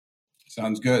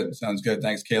Sounds good. Sounds good.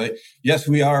 Thanks, Kaylee. Yes,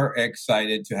 we are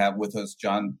excited to have with us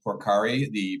John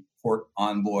Porcari, the port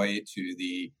envoy to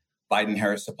the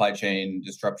Biden-Harris Supply Chain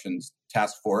Disruptions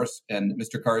Task Force. And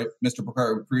Mr.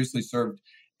 Porcari previously served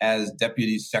as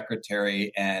Deputy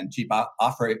Secretary and Chief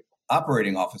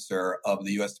Operating Officer of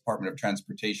the U.S. Department of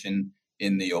Transportation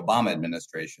in the Obama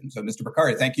administration. So, Mr.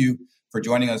 Porcari, thank you for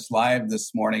joining us live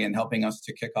this morning and helping us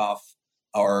to kick off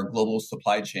our Global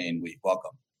Supply Chain Week.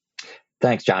 Welcome.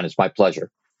 Thanks, John. It's my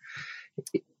pleasure.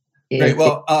 Great.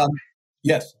 Well,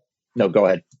 yes. No, go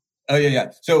ahead. Oh, yeah.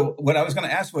 So what I was going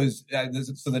to ask was,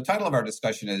 so the title of our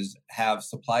discussion is, have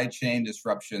supply chain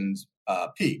disruptions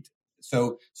peaked?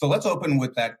 So let's open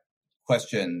with that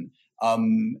question.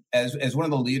 As one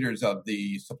of the leaders of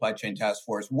the Supply Chain Task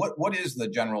Force, what is the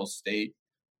general state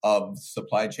of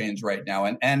supply chains right now?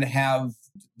 And have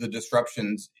the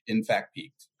disruptions, in fact,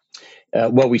 peaked?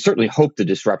 Well, we certainly hope the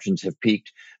disruptions have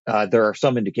peaked. There are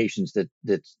some indications that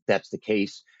that's the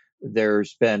case.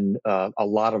 There's been a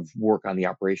lot of work on the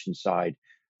operations side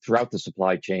throughout the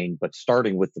supply chain, but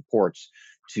starting with the ports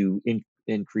to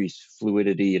increase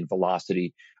fluidity and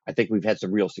velocity. I think we've had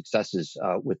some real successes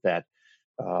with that,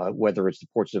 whether it's the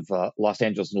ports of Los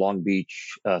Angeles and Long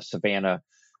Beach, Savannah,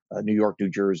 New York, New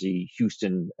Jersey,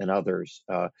 Houston, and others.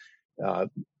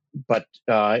 But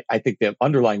I think the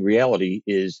underlying reality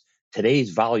is today's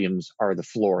volumes are the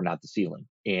floor, not the ceiling.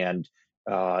 And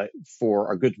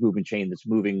for a goods movement chain that's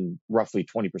moving roughly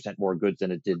 20% more goods than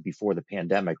it did before the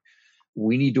pandemic,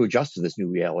 we need to adjust to this new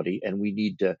reality, and we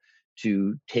need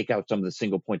to take out some of the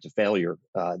single points of failure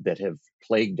that have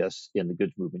plagued us in the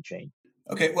goods movement chain.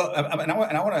 Okay, well, and I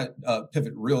want to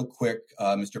pivot real quick,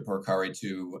 Mr. Porcari,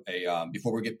 to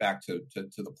before we get back to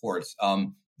the ports,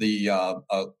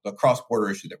 the cross-border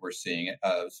issue that we're seeing,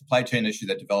 a supply chain issue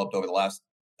that developed over the last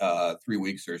 3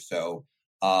 weeks or so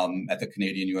at the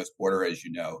Canadian-U.S. border, as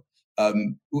you know,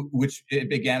 which it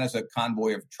began as a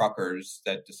convoy of truckers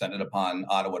that descended upon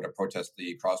Ottawa to protest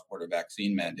the cross-border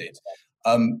vaccine mandates.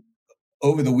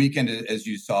 Over the weekend, as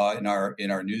you saw in our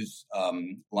news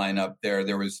lineup,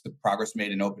 there was the progress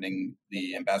made in opening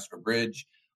the Ambassador Bridge,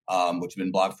 which had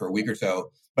been blocked for a week or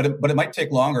so. But it might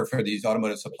take longer for these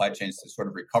automotive supply chains to sort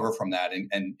of recover from that,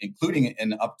 and including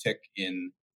an uptick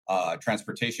in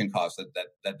transportation costs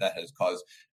that has caused.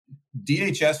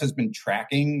 DHS has been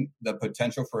tracking the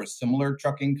potential for a similar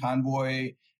trucking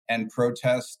convoy and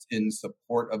protest in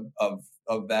support of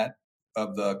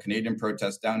the Canadian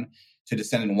protest down to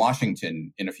descend in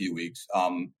Washington in a few weeks,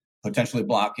 potentially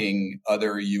blocking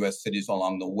other U.S. cities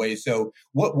along the way. So,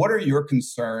 what are your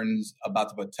concerns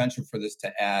about the potential for this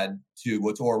to add to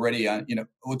what's already on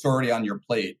your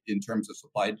plate in terms of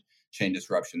supply chain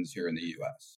disruptions here in the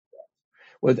U.S.?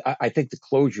 Well, I think the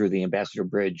closure of the Ambassador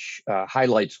Bridge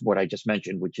highlights what I just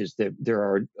mentioned, which is that there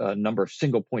are a number of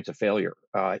single points of failure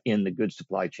in the goods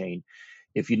supply chain.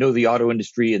 If you know the auto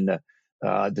industry and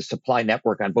the supply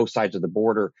network on both sides of the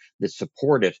border that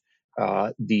support it,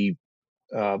 the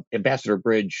Ambassador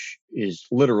Bridge is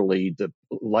literally the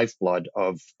lifeblood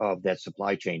of that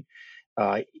supply chain.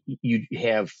 You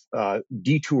have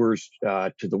detours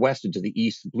to the west and to the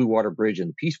east, the Blue Water Bridge and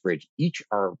the Peace Bridge. Each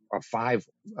are a 5+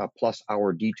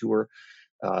 hour detour.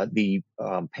 The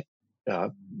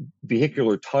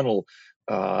vehicular tunnel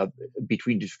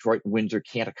between Detroit and Windsor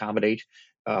can't accommodate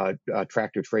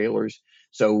tractor trailers.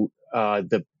 So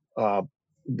the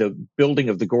building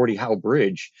of the Gordie Howe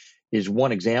Bridge is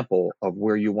one example of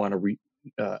where you want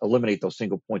to eliminate those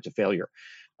single points of failure.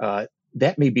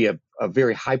 That may be a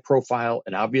very high profile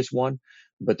and obvious one,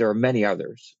 but there are many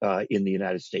others in the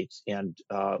United States. And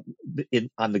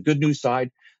on the good news side,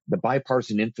 the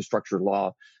bipartisan infrastructure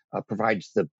law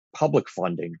provides the public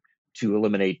funding to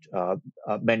eliminate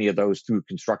many of those through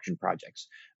construction projects.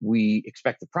 We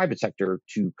expect the private sector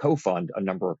to co-fund a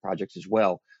number of projects as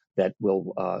well that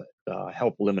will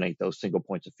help eliminate those single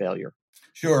points of failure.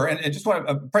 Sure, and just want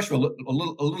to press you a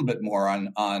little bit more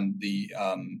on the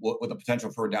what the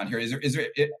potential for down here is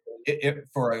there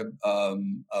for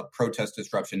a protest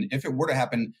disruption. If it were to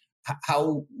happen,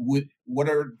 what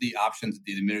are the options that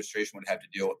the administration would have to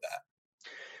deal with that?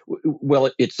 Well,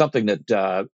 it's something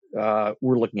that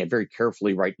we're looking at very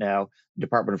carefully right now.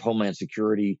 Department of Homeland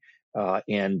Security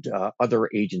and other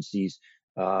agencies,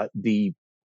 the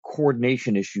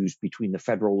coordination issues between the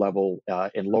federal level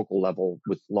and local level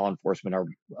with law enforcement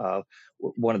are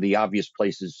one of the obvious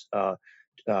places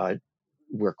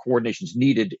where coordination is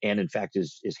needed, and in fact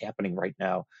is happening right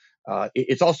now.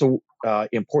 It's also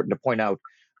important to point out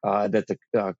that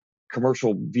the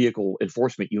commercial vehicle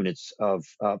enforcement units of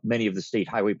many of the state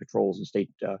highway patrols and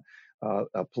state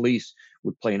police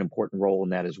would play an important role in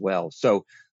that as well. So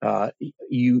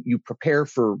you prepare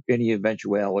for any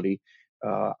eventuality.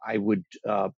 I would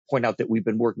point out that we've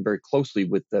been working very closely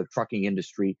with the trucking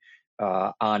industry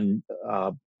on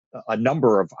a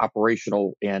number of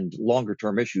operational and longer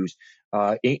term issues,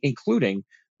 including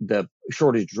the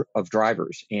shortage of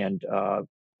drivers and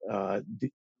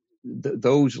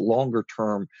those longer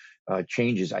term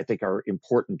changes, I think, are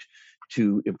important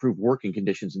to improve working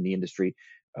conditions in the industry,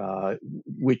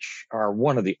 which are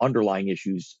one of the underlying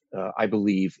issues, I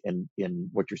believe, in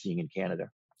what you're seeing in Canada.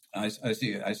 I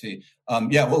see. I see.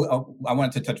 Yeah. Well, I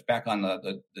wanted to touch back on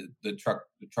the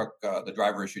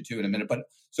driver issue too in a minute. But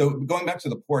so going back to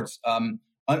the ports,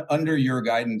 under your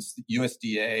guidance, the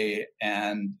USDA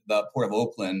and the Port of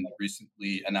Oakland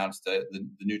recently announced the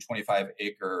new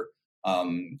 25-acre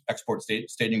export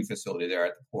staging facility there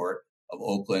at the Port of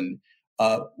Oakland.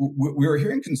 We were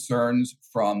hearing concerns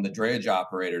from the drayage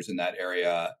operators in that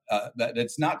area that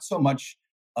it's not so much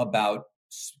about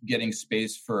getting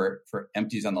space for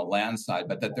empties on the land side,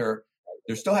 but that they're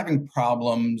still having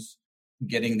problems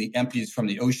getting the empties from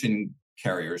the ocean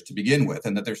carriers to begin with,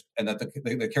 and that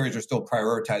the carriers are still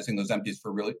prioritizing those empties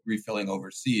for really refilling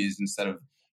overseas instead of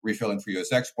refilling for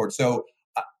U.S. export. So,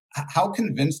 how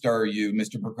convinced are you,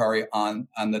 Mr. Porcari, on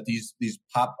that these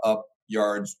pop-up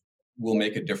yards will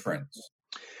make a difference?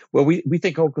 Well, we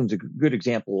think Oakland's a good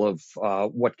example of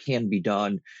what can be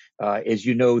done. As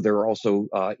you know, there are also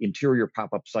interior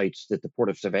pop-up sites that the Port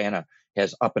of Savannah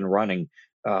has up and running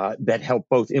that help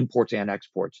both imports and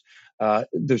exports.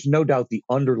 There's no doubt the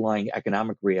underlying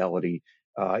economic reality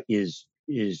is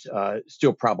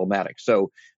still problematic.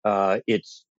 So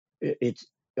it's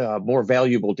more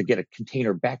valuable to get a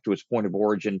container back to its point of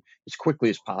origin as quickly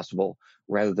as possible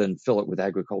rather than fill it with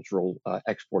agricultural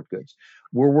export goods.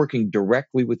 We're working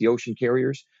directly with the ocean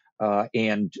carriers,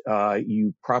 and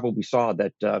you probably saw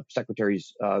that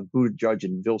Secretaries Buttigieg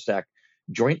and Vilsack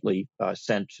jointly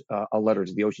sent a letter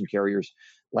to the ocean carriers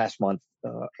last month,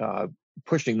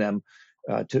 pushing them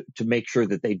to make sure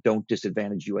that they don't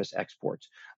disadvantage U.S. exports.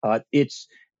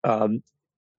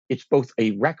 It's both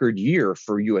a record year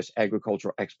for U.S.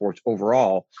 agricultural exports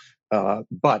overall,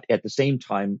 but at the same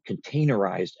time,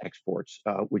 containerized exports,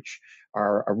 which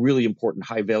are a really important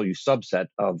high-value subset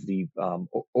of the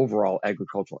overall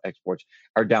agricultural exports,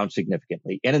 are down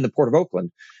significantly. And in the Port of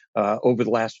Oakland, over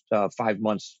the last 5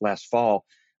 months, last fall,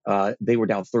 they were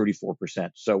down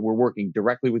 34%. So we're working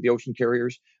directly with the ocean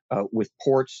carriers, with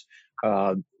ports,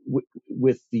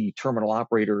 with the terminal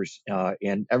operators,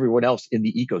 and everyone else in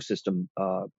the ecosystem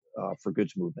for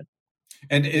goods movement.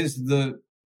 And is the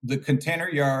container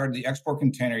yard, the export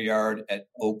container yard at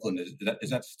Oakland, is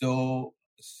that still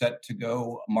set to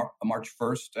go March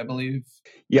 1st, I believe?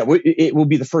 Yeah, it will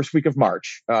be the first week of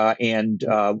March, and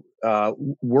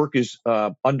work is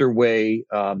underway.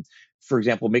 For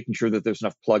example, making sure that there's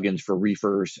enough plugins for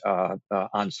reefers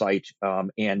on site,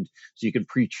 and so you can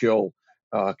pre-chill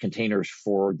containers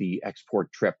for the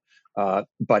export trip.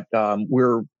 But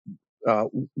we're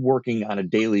working on a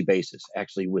daily basis,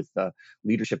 actually, with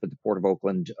leadership at the Port of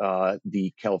Oakland,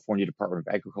 the California Department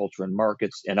of Agriculture and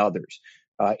Markets, and others.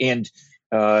 And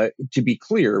to be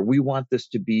clear, we want this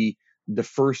to be the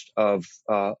first of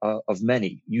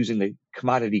many, using the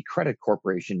Commodity Credit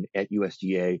Corporation at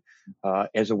USDA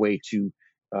as a way to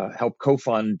help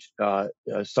co-fund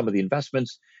some of the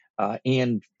investments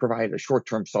and provide a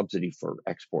short-term subsidy for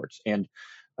exports. And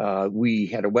we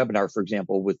had a webinar, for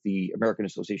example, with the American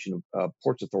Association of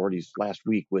Ports Authorities last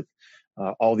week with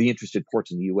all the interested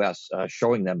ports in the U.S.,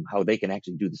 showing them how they can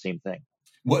actually do the same thing.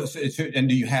 And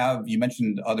do you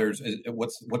mentioned others?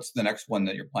 What's the next one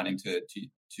that you're planning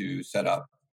to set up?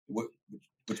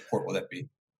 Which port will that be?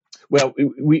 Well,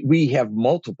 we have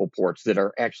multiple ports that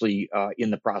are actually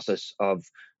in the process of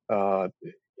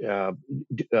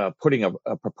putting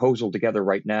a proposal together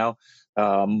right now.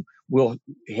 We'll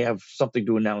have something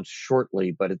to announce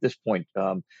shortly, but at this point,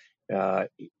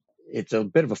 it's a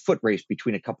bit of a foot race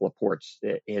between a couple of ports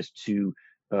as to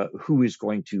who is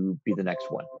going to be the next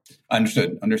one.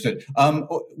 Understood.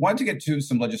 Wanted to get to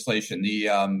some legislation. The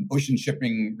Ocean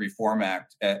Shipping Reform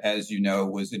Act, as you know,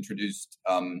 was introduced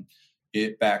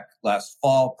back last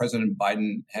fall. President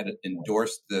Biden had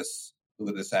endorsed this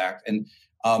act, and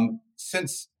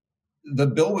since the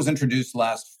bill was introduced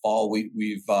last fall,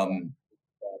 we've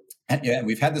had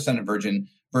the Senate version,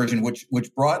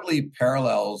 which broadly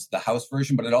parallels the House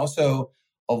version, but it also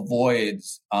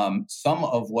avoids some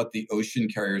of what the ocean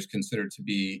carriers consider to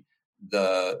be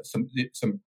some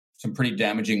pretty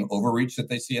damaging overreach that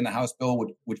they see in the House bill,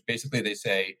 which basically the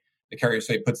carriers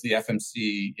say puts the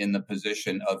FMC in the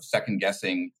position of second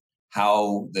guessing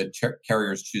how the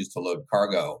carriers choose to load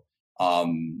cargo.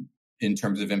 in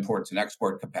terms of imports and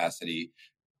export capacity.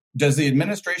 Does the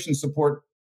administration support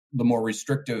the more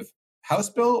restrictive House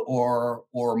bill or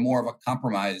more of a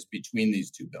compromise between these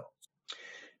two bills?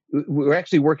 We're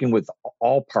actually working with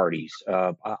all parties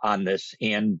on this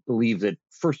and believe that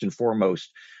first and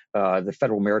foremost, the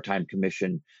Federal Maritime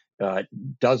Commission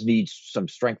does need some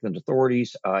strengthened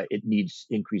authorities. It needs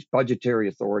increased budgetary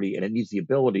authority, and it needs the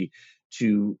ability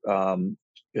to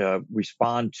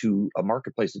respond to a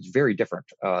marketplace that's very different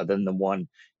than the one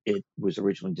it was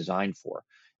originally designed for.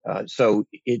 So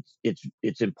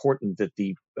it's important that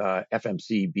the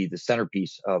FMC be the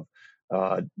centerpiece of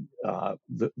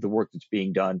the work that's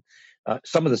being done.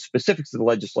 Some of the specifics of the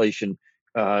legislation,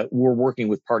 we're working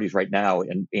with parties right now,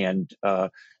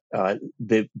 but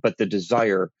the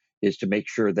desire is to make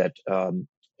sure that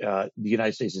the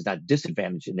United States is not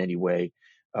disadvantaged in any way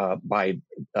by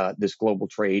this global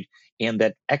trade, and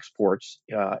that exports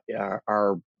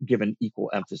are given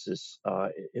equal emphasis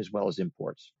as well as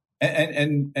imports.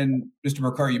 And Mr.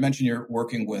 Burkhardt, you mentioned you're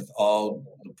working with all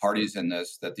the parties in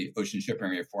this, that the Ocean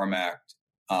Shipping Reform Act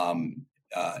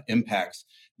impacts.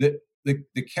 The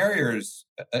carriers,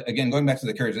 again, going back to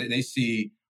the carriers, they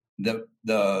see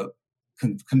the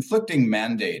conflicting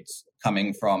mandates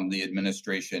coming from the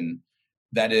administration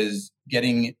that is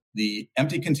getting the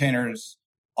empty containers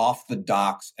off the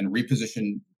docks and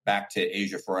repositioned back to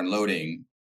Asia for unloading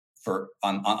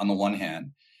on the one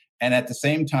hand, and at the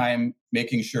same time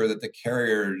making sure that the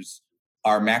carriers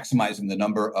are maximizing the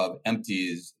number of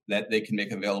empties that they can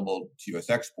make available to U.S.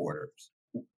 exporters.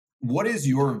 What is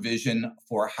your vision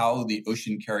for how the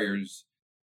ocean carriers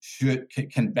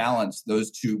can balance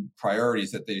those two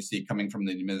priorities that they see coming from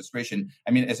the administration?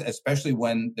 I mean, especially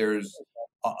when there's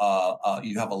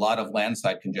you have a lot of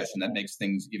landside congestion that makes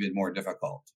things even more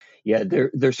difficult. Yeah,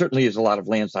 there certainly is a lot of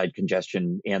landside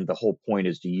congestion, and the whole point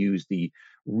is to use the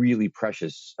really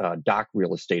precious dock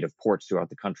real estate of ports throughout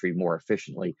the country more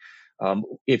efficiently.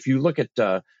 If you look at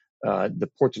the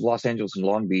ports of Los Angeles and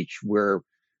Long Beach, where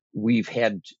we've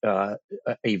had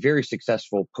a very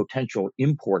successful potential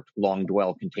import long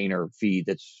dwell container fee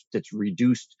that's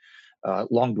reduced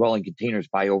long dwelling containers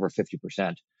by over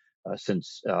 50%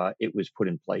 since it was put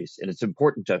in place. And it's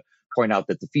important to point out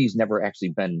that the fee's never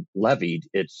actually been levied.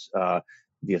 It's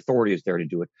the authority is there to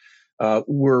do it.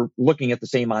 We're looking at the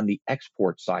same on the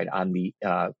export side, on the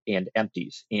and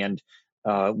empties. And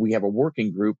we have a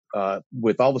working group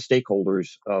with all the stakeholders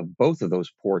of both of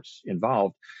those ports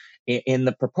involved. And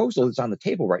the proposal that's on the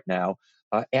table right now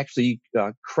actually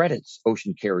credits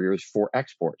ocean carriers for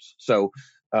exports. So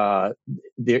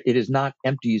it is not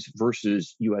empties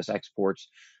versus U.S. exports.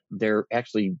 They're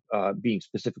actually being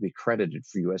specifically credited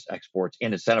for U.S. exports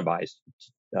and incentivized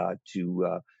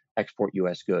to export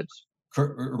U.S. goods.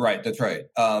 Right, that's right.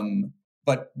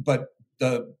 But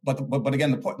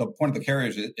again, the point of the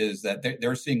carriers is that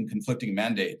they're seeing conflicting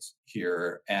mandates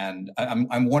here, and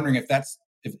I'm wondering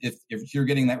if you're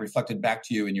getting that reflected back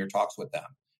to you in your talks with them,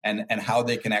 and how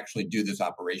they can actually do this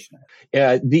operationally.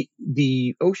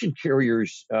 The ocean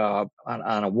carriers on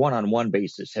a one-on-one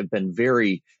basis have been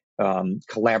very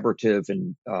collaborative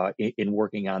and in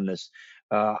working on this.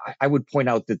 I would point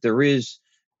out that there is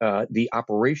the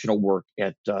operational work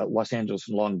at Los Angeles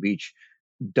and Long Beach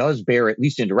does bear, at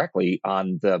least indirectly,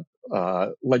 on the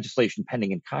legislation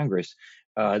pending in Congress.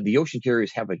 The ocean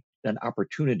carriers have an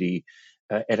opportunity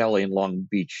at LA and Long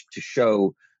Beach to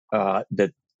show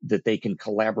that they can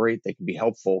collaborate, they can be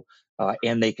helpful,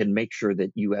 and they can make sure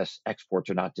that U.S.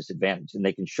 exports are not disadvantaged. And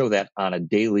they can show that on a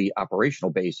daily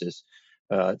operational basis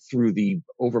through the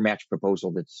overmatch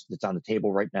proposal that's on the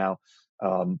table right now.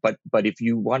 But if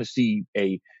you want to see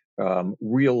a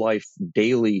real life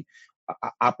daily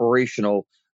operational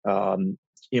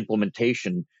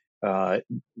implementation,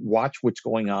 watch what's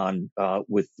going on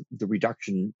with the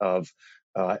reduction of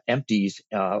empties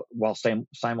while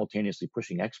simultaneously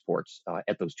pushing exports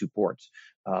at those two ports.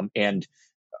 And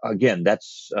again,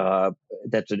 that's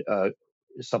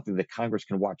something that Congress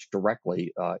can watch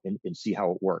directly and see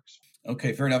how it works.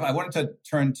 Okay, fair enough. I wanted to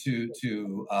turn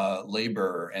to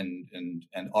labor and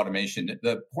automation.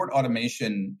 The port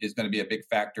automation is going to be a big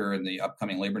factor in the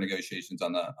upcoming labor negotiations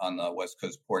on the West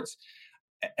Coast ports.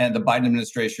 And the Biden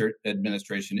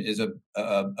administration is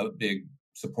a big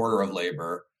supporter of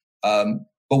labor.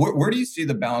 But where do you see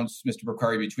the balance, Mr.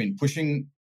 Burkhardt, between pushing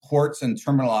ports and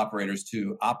terminal operators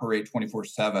to operate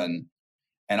 24/7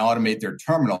 and automate their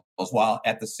terminals, while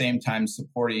at the same time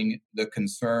supporting the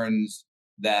concerns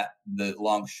that the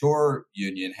Longshore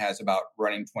Union has about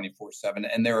running 24/7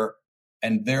 and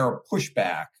their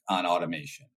pushback on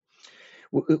automation?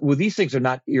 Well, these things are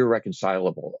not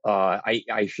irreconcilable.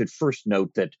 I should first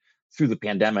note that through the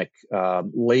pandemic,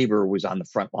 labor was on the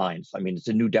front lines. I mean, it's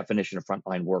a new definition of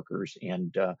frontline workers,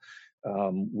 and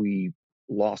we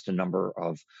lost a number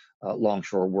of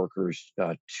longshore workers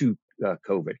to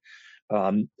COVID.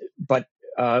 But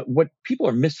what people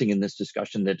are missing in this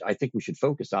discussion that I think we should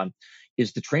focus on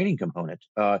is the training component.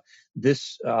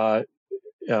 This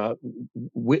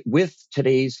with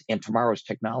today's and tomorrow's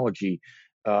technology,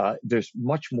 there's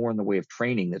much more in the way of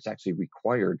training that's actually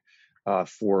required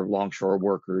for longshore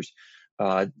workers.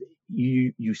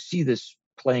 You see this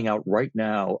playing out right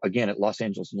now, again, at Los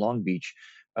Angeles and Long Beach,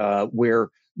 where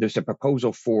there's a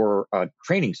proposal for a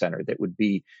training center that would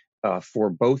be for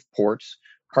both ports,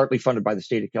 partly funded by the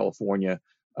state of California,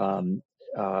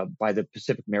 by the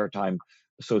Pacific Maritime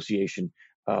Association.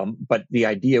 But the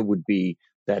idea would be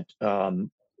that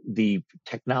the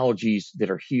technologies that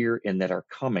are here and that are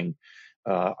coming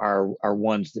are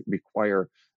ones that require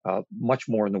much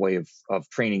more in the way of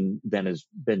training than has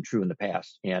been true in the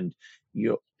past. And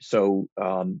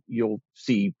you'll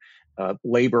see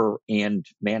labor and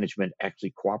management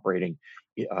actually cooperating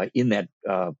in that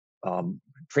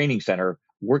training center,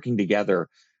 working together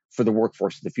for the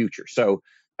workforce of the future. So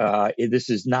this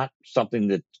is not something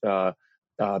that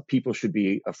people should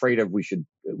be afraid of. We should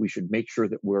make sure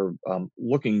that we're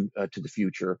looking to the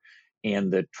future,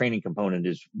 and the training component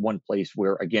is one place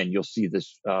where, again, you'll see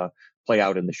this play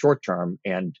out in the short term,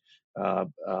 and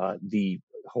the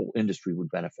whole industry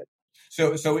would benefit.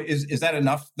 So is that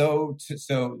enough though,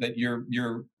 so that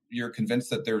you're convinced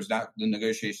that the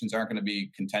negotiations aren't going to be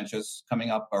contentious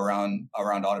coming up around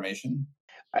automation?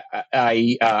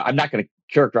 I'm not going to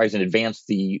characterize in advance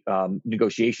the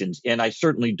negotiations, and I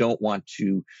certainly don't want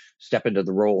to step into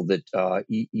the role that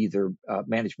either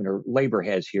management or labor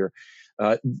has here.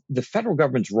 The federal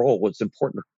government's role, what's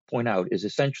important to point out, is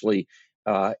essentially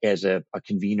as a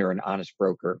convener and honest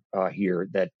broker here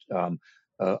that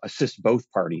assists both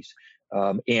parties.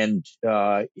 And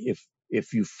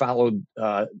if you followed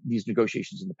these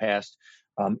negotiations in the past,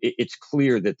 it's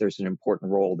clear that there's an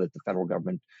important role that the federal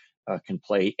government can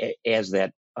play as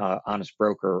that honest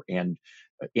broker, and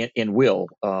will,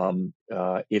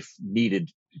 if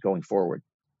needed, going forward.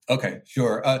 Okay,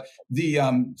 sure.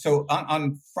 So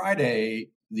on Friday,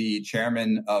 the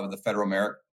chairman of the Federal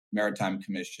Maritime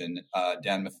Commission,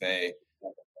 Dan Maffei,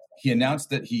 he announced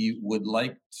that he would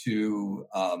like to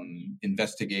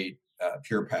investigate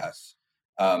PurePass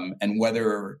and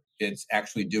whether it's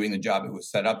actually doing the job it was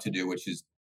set up to do, which is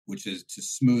to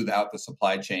smooth out the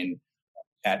supply chain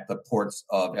at the ports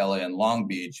of LA and Long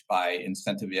Beach by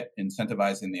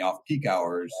incentivizing the off-peak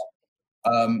hours.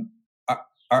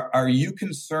 Are you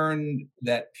concerned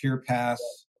that PurePass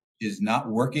is not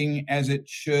working as it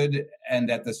should, and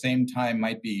at the same time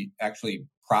might be actually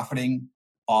profiting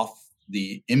off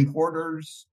the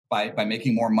importers by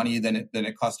making more money than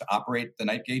it costs to operate the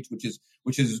night gauge, which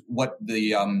is what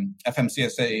the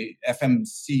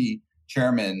FMC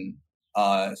chairman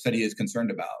said he is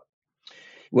concerned about?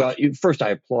 Well, first, I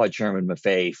applaud Chairman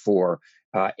Maffei for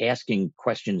asking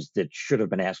questions that should have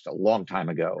been asked a long time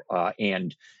ago,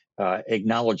 and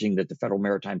acknowledging that the Federal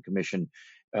Maritime Commission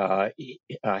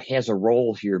has a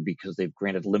role here because they've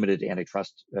granted limited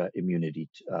antitrust immunity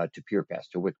to PurePass,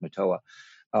 to WIC-Matoa.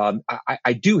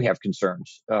 I do have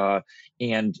concerns,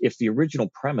 and if the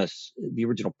original purpose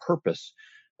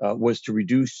was to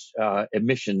reduce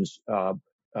emissions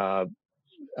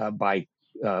by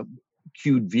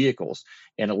queued vehicles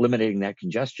and eliminating that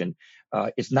congestion,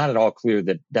 it's not at all clear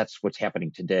that that's what's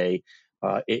happening today.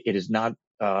 It is not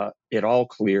at all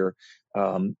clear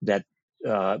that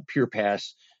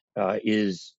PurePass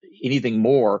is anything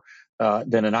more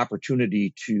than an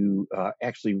opportunity to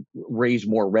actually raise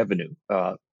more revenue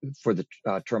for the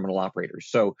terminal operators.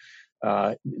 So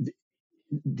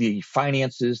the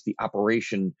finances, the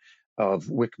operation of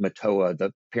WIC-Matoa,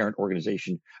 the parent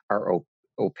organization, are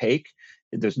opaque.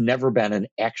 There's never been an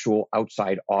actual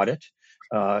outside audit,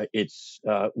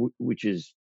 which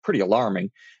is pretty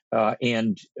alarming.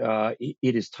 And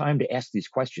it is time to ask these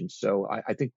questions. So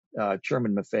I think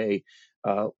Chairman Maffei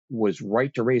was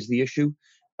right to raise the issue.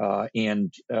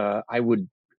 And I would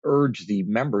urge the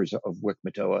members of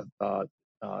WIC-Matoa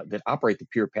that operate the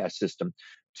PurePass system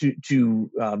to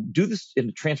do this in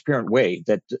a transparent way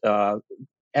that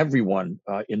everyone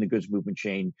in the goods movement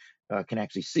chain can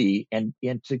actually see, and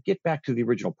to get back to the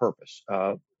original purpose,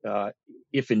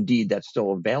 if indeed that's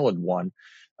still a valid one,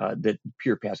 that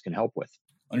PurePass can help with.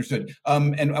 Understood.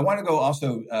 And I want to go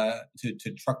also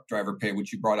to truck driver pay,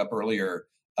 which you brought up earlier.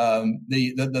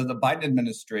 The Biden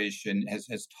administration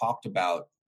has talked about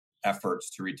efforts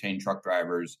to retain truck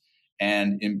drivers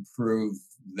and improve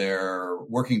their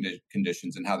working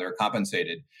conditions and how they're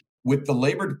compensated. with the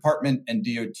Labor Department and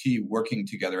DOT working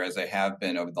together as they have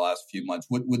been over the last few months,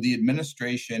 would the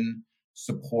administration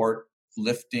support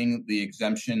lifting the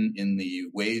exemption in the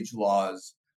wage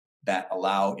laws that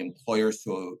allow employers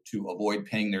to avoid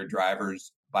paying their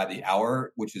drivers by the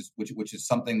hour, which is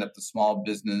something that the small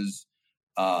business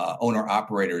owner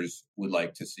operators would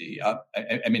like to see?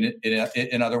 I mean,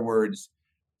 in other words,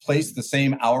 place the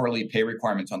same hourly pay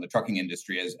requirements on the trucking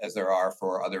industry as there are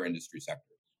for other industry sectors.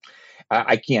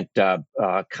 I can't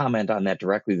comment on that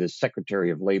directly. The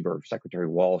Secretary of Labor, Secretary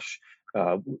Walsh,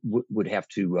 would have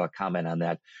to comment on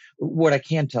that. What I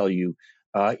can tell you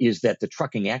is that the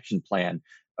Trucking Action Plan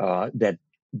that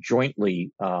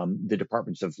jointly the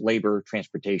Departments of Labor,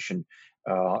 Transportation,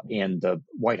 and the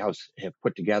White House have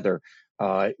put together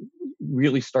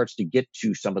really starts to get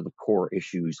to some of the core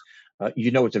issues.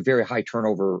 It's a very high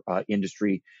turnover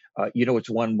industry. It's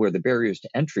one where the barriers to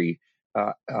entry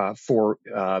for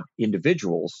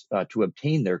individuals to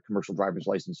obtain their commercial driver's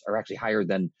license are actually higher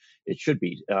than it should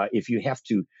be. If you have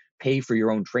to pay for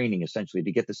your own training, essentially,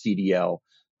 to get the CDL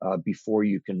before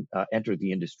you can enter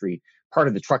the industry, part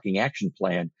of the Trucking Action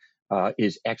Plan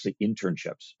is actually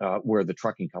internships, where the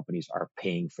trucking companies are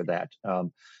paying for that.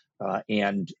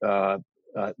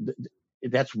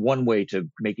 That's one way to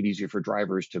make it easier for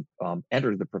drivers to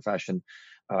enter the profession.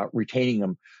 Retaining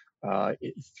them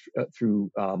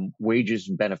through wages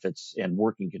and benefits and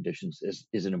working conditions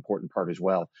is an important part as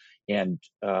well.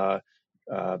 But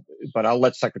I'll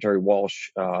let Secretary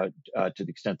Walsh, to the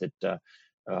extent that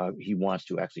he wants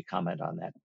to, actually comment on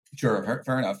that. Sure,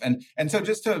 fair enough. And so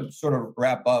just to sort of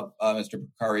wrap up, Mr.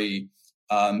 Porcari,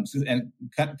 and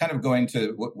kind of going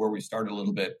to where we started a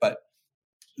little bit, but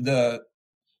the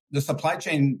supply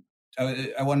chain,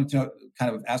 I wanted to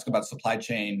kind of ask about supply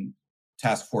chain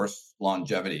task force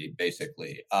longevity,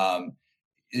 basically.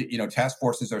 Task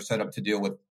forces are set up to deal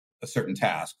with a certain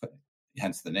task,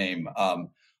 hence the name.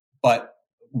 But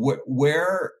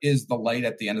where is the light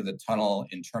at the end of the tunnel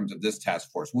in terms of this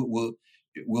task force? Will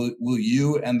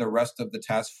you and the rest of the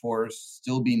task force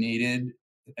still be needed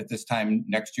at this time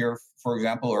next year, for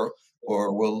example,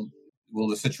 or will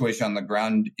the situation on the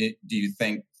ground, do you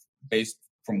think, based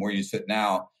from where you sit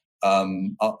now,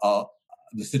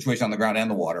 the situation on the ground and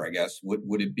the water, I guess,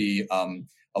 would it be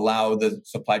allow the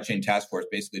supply chain task force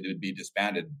basically to be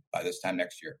disbanded by this time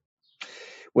next year?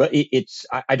 Well,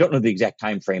 I don't know the exact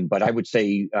time frame, but I would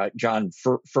say, John,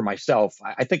 for myself,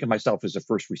 I think of myself as a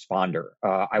first responder.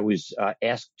 I was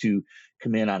asked to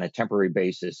come in on a temporary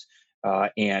basis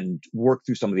and work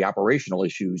through some of the operational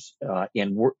issues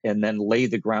and then lay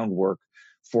the groundwork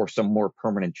for some more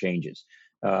permanent changes,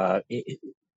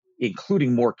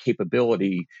 including more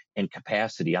capability and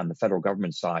capacity on the federal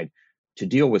government side to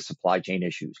deal with supply chain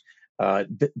issues.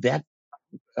 That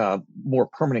more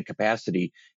permanent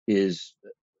capacity is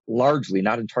largely,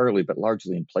 not entirely, but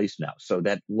largely in place now. So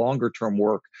that longer term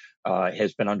work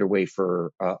has been underway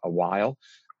for a while.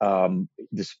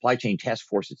 The supply chain task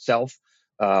force itself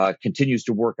continues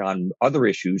to work on other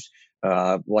issues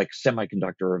like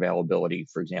semiconductor availability,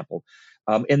 for example.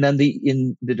 And then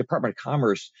in the Department of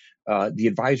Commerce, the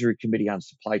Advisory Committee on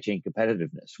Supply Chain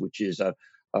Competitiveness, which is a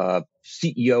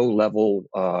CEO level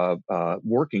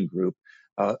working group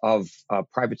of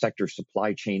private sector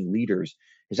supply chain leaders,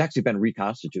 has actually been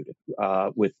reconstituted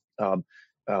with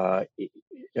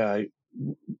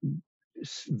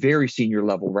very senior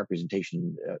level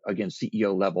representation, again,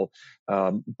 CEO level,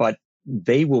 but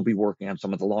they will be working on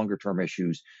some of the longer term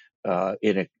issues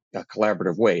in a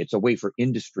collaborative way. It's a way for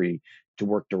industry to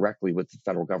work directly with the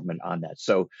federal government on that.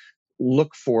 So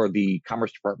look for the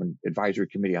Commerce Department Advisory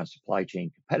Committee on Supply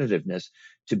Chain Competitiveness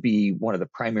to be one of the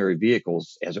primary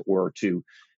vehicles, as it were, to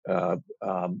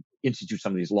institute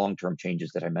some of these long-term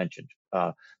changes that I mentioned.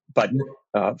 But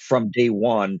from day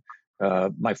one,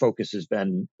 my focus has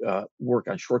been work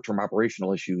on short-term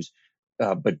operational issues,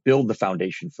 but build the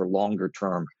foundation for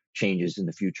longer-term changes in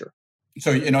the future.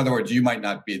 So, in other words, you might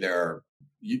not be there.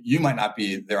 You might not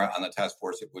be there on the task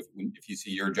force if you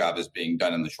see your job as being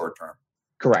done in the short term.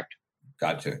 Correct.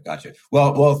 Gotcha.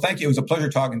 Well, thank you. It was a pleasure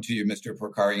talking to you, Mr.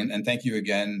 Porcari, and thank you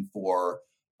again for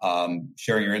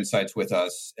sharing your insights with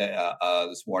us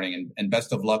this morning. And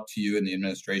best of luck to you and the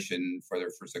administration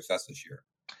for success this year.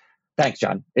 Thanks,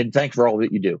 John, and thanks for all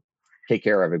that you do. Take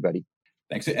care, everybody.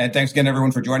 Thanks, and thanks again,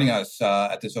 everyone, for joining us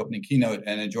at this opening keynote.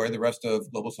 And enjoy the rest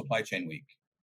of Global Supply Chain Week.